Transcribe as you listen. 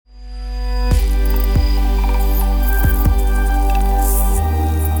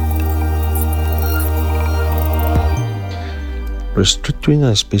Restructuring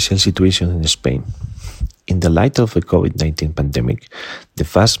a special situation in Spain. In the light of the COVID-19 pandemic, the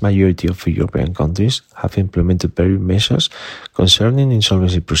vast majority of European countries have implemented various measures concerning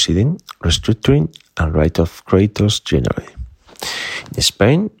insolvency proceeding, restructuring, and right of creditors generally. In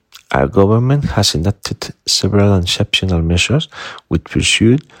Spain, our government has enacted several exceptional measures which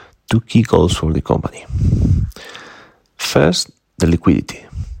pursued two key goals for the company. First, the liquidity.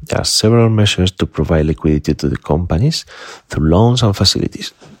 There are several measures to provide liquidity to the companies through loans and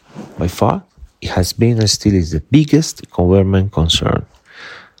facilities. By far, it has been and still is the biggest government concern.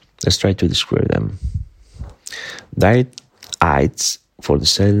 Let's try to describe them. Direct aids for the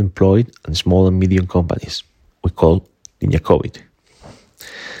self-employed and small and medium companies, we call Línea COVID.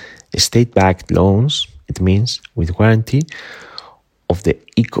 State-backed loans, it means with guarantee of the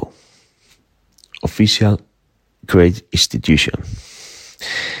ICO, official credit institution.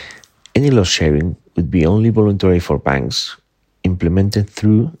 Any loss sharing would be only voluntary for banks, implemented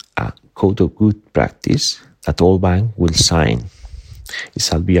through a code of good practice that all banks will sign. It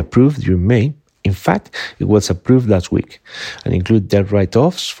shall be approved during May. In fact, it was approved last week and include debt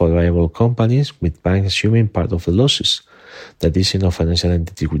write-offs for viable companies with banks assuming part of the losses. The addition of financial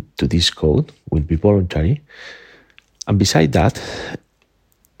entity to this code will be voluntary. And beside that,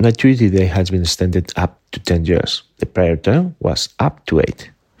 maturity date has been extended up to 10 years. The prior term was up to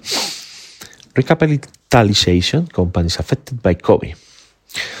 8. Recapitalization companies affected by COVID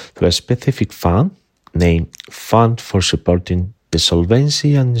through a specific fund named Fund for Supporting the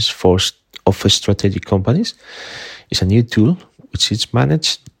Solvency and Force of Strategic Companies is a new tool which is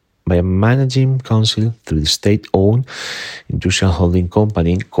managed by a managing council through the state-owned industrial holding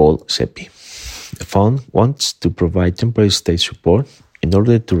company called SEPI. The fund wants to provide temporary state support in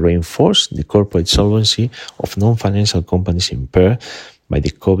order to reinforce the corporate solvency of non-financial companies impaired by the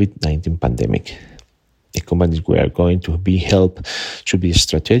COVID-19 pandemic. The companies we are going to be helped should be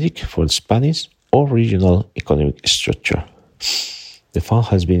strategic for the Spanish or regional economic structure. The fund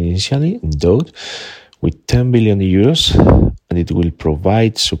has been initially endowed with 10 billion euros and it will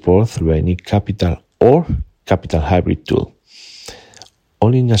provide support through any capital or capital hybrid tool.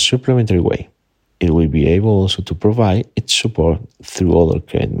 Only in a supplementary way, it will be able also to provide its support through other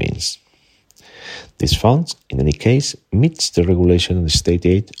credit means. This fund, in any case, meets the regulation of the state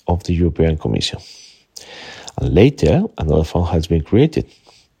aid of the European Commission. And later, another fund has been created.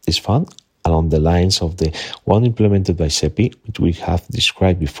 This fund, along the lines of the one implemented by SEPI, which we have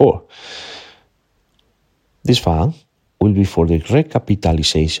described before. This fund will be for the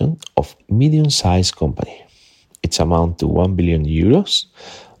recapitalization of medium-sized company. Its amount to 1 billion euros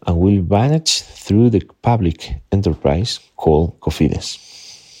and will be managed through the public enterprise called Cofides.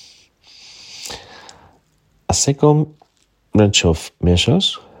 A second branch of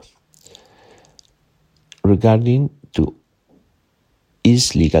measures regarding to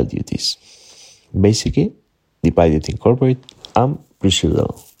is legal duties, basically divided in corporate and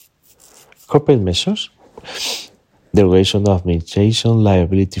procedural. Corporate measures, derogation of administration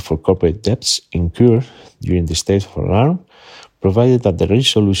liability for corporate debts incurred during the state of alarm, provided that the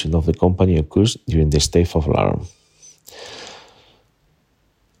resolution of the company occurs during the state of alarm.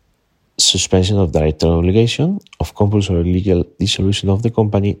 Suspension of director obligation of compulsory legal dissolution of the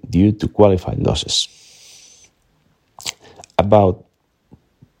company due to qualified losses. About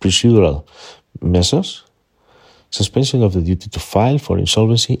procedural measures, suspension of the duty to file for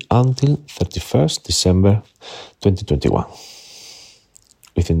insolvency until 31st December 2021.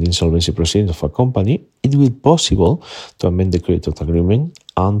 Within the insolvency proceedings of a company, it will be possible to amend the credit agreement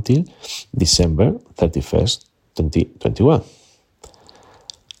until December 31st, 2021.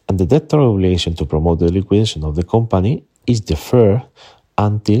 And the debtor obligation to promote the liquidation of the company is deferred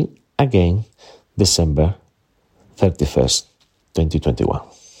until, again, December 31st, 2021.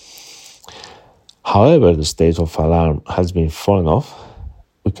 However, the state of alarm has been fallen off.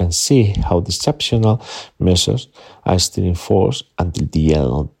 We can see how the exceptional measures are still in force until the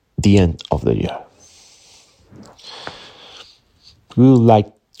end of the year. We would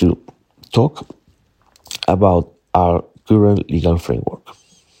like to talk about our current legal framework.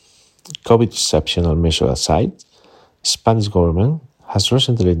 COVID exceptional measure aside, Spanish government has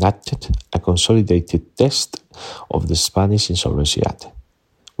recently enacted a consolidated text of the Spanish Insolvency Act,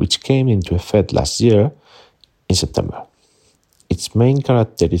 which came into effect last year in September. Its main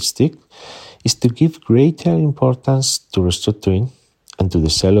characteristic is to give greater importance to restructuring and to the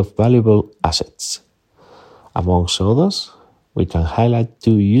sale of valuable assets. Amongst others, we can highlight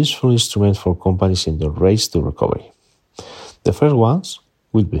two useful instruments for companies in the race to recovery. The first ones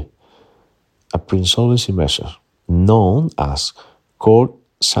will be a pre-insolvency measure known as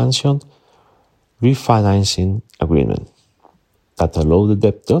court-sanctioned refinancing agreement that allow the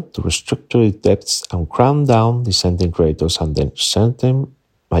debtor to restructure its debts and cram down dissenting creditors and then certain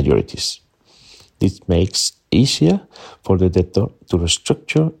majorities. This makes easier for the debtor to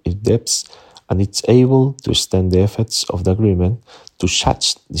restructure its debts, and it's able to extend the effects of the agreement to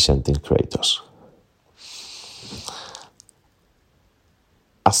such dissenting creditors.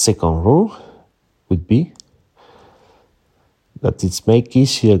 A second rule would be that it makes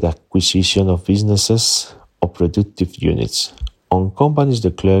easier the acquisition of businesses or productive units on companies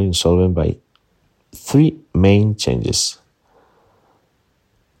declared insolvent by three main changes.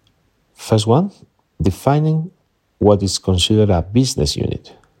 First one, defining what is considered a business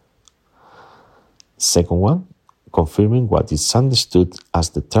unit. Second one, confirming what is understood as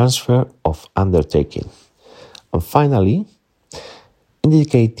the transfer of undertaking. And finally,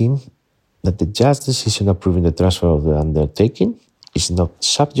 indicating that the judge's decision approving the transfer of the undertaking is not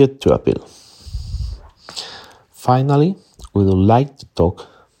subject to appeal. Finally, we would like to talk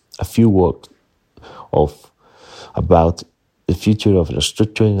a few words about the future of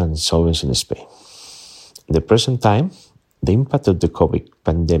restructuring and insolvency in Spain. In the present time, the impact of the COVID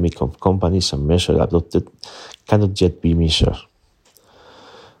pandemic on companies and measures adopted cannot yet be measured.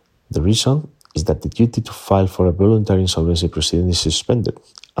 The reason is that the duty to file for a voluntary insolvency proceeding is suspended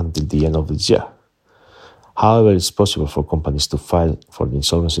until the end of this year. However, it's possible for companies to file for the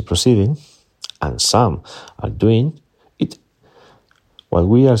insolvency proceeding, and some are doing it. What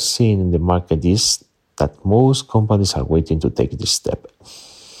we are seeing in the market is that most companies are waiting to take this step.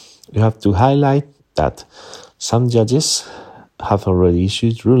 We have to highlight that some judges have already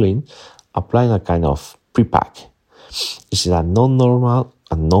issued ruling applying a kind of pre-pack. This is a non-normal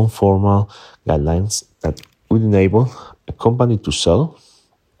and non-formal guidelines that would enable a company to sell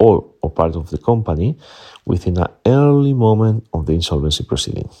all or part of the company within an early moment of the insolvency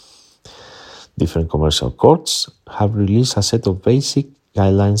proceeding. Different commercial courts have released a set of basic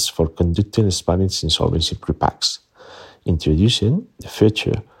guidelines for conducting Spanish insolvency pre-packs, introducing the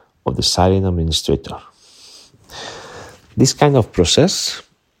feature of the silent administrator. This kind of process,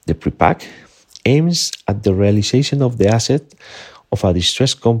 the pre-pack, aims at the realization of the asset of a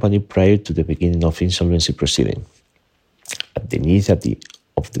distressed company prior to the beginning of insolvency proceeding, at the initiative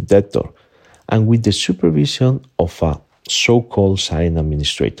of the debtor, and with the supervision of a so-called silent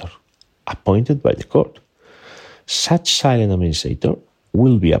administrator, appointed by the court. Such silent administrator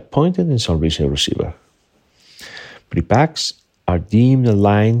will be appointed insolvency receiver. Pre-packs are deemed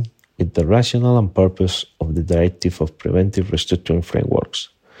aligned with the rationale and purpose of the Directive of Preventive Restructuring Frameworks.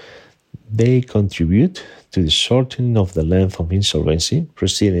 They contribute to the shortening of the length of insolvency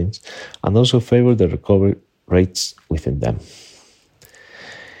proceedings and also favor the recovery rates within them.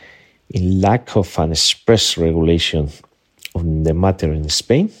 In lack of an express regulation on the matter in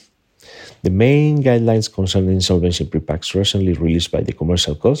Spain, the main guidelines concerning insolvency pre-packs recently released by the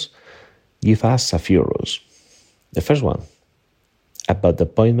Commercial Court give us a few rules. The first one, about the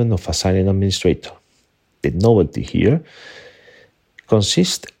appointment of a silent administrator. The novelty here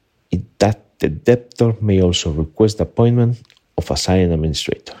consists in that the debtor may also request the appointment of a silent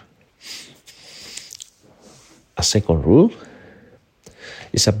administrator. A second rule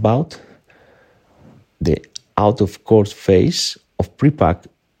is about the out-of-court phase of pre-pack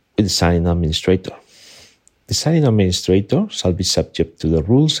with the silent administrator. The silent administrator shall be subject to the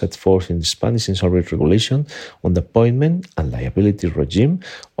rules set forth in the Spanish insolvency regulation on the appointment and liability regime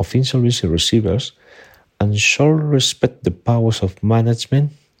of insolvency receivers and shall respect the powers of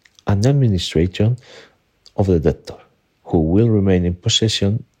management and administration of the debtor, who will remain in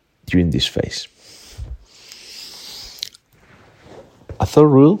possession during this phase. A third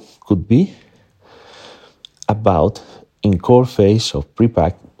rule could be about in-court phase of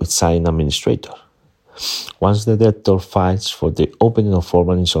pre-pack with silent administrator. Once the debtor files for the opening of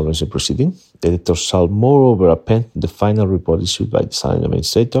formal insolvency proceeding, the debtor shall moreover append the final report issued by the silent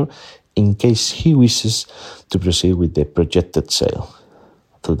administrator in case he wishes to proceed with the projected sale.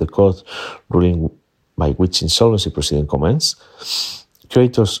 Through the court ruling by which insolvency proceeding commence,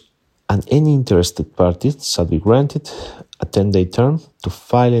 creditors and any interested parties shall be granted a 10-day term to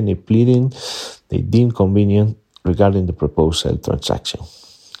file any pleading they deem convenient regarding the proposed sale transaction.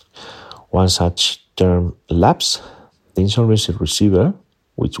 Once such term elapses, the insolvency receiver,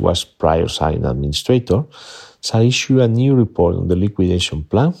 which was prior silent administrator, shall issue a new report on the liquidation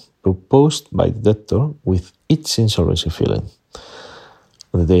plan proposed by the debtor with its insolvency filing.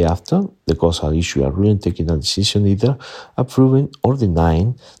 On the day after, the court shall issue a ruling taking a decision either approving or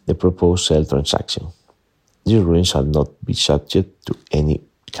denying the proposed sale transaction. This ruling shall not be subject to any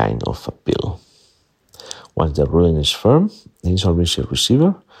kind of appeal. Once the ruling is firm, the insolvency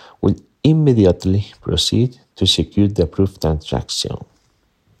receiver will immediately proceed to execute the approved transaction.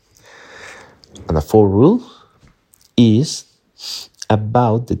 And the fourth rule is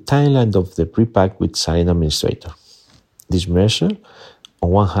about the timeline of the pre-pack with silent administrator. This measure, on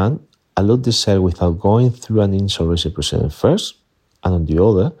one hand, allows the sale without going through an insolvency procedure first, and on the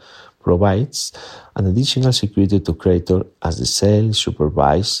other, provides an additional security to creditor as the sale is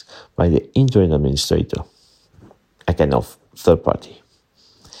supervised by the interim administrator, a kind of third party.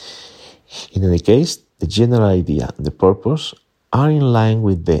 In any case, the general idea and the purpose are in line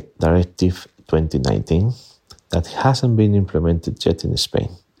with the Directive 2019 that hasn't been implemented yet in Spain.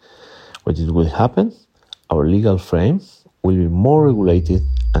 When it will happen, our legal frame will be more regulated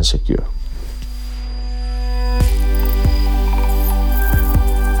and secure.